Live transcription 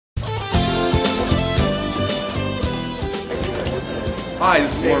Hi,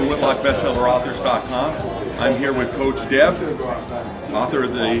 this is Warren Whitlock, bestsellerauthors.com. I'm here with Coach Deb, author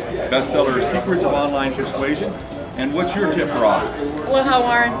of the bestseller Secrets of Online Persuasion. And what's your tip for authors? Aloha,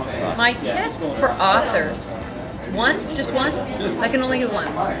 Warren. My tip for authors. One? Just one? I can only give one.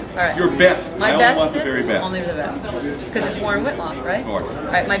 All right. Your best. My I best only want tip? the very best. Only the best. Because it's Warren Whitlock, right? Of course. All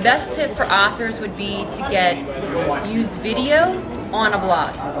right. My best tip for authors would be to use video on a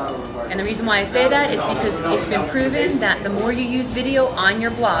blog. And the reason why I say that is because it's been proven that the more you use video on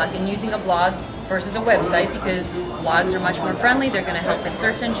your blog, and using a blog versus a website, because blogs are much more friendly, they're going to help with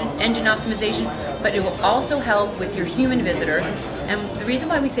search engine optimization, but it will also help with your human visitors. And the reason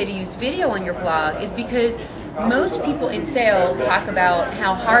why we say to use video on your blog is because most people in sales talk about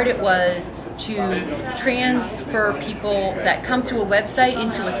how hard it was to transfer people that come to a website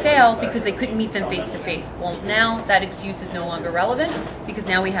into a sale because they couldn't meet them face to face. Well, now that excuse is no longer relevant because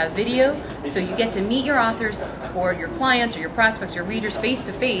now we have video, so you get to meet your authors or your clients or your prospects or readers face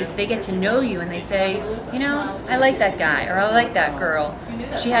to face. They get to know you and they say, you know, I like that guy or I like that girl.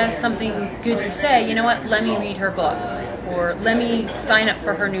 She has something good to say. You know what? Let me read her book. Or let me sign up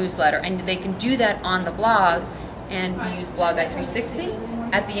for her newsletter. And they can do that on the blog, and you use Blog Guide 360.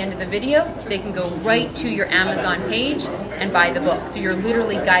 At the end of the video, they can go right to your Amazon page and buy the book. So you're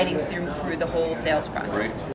literally guiding through the whole sales process.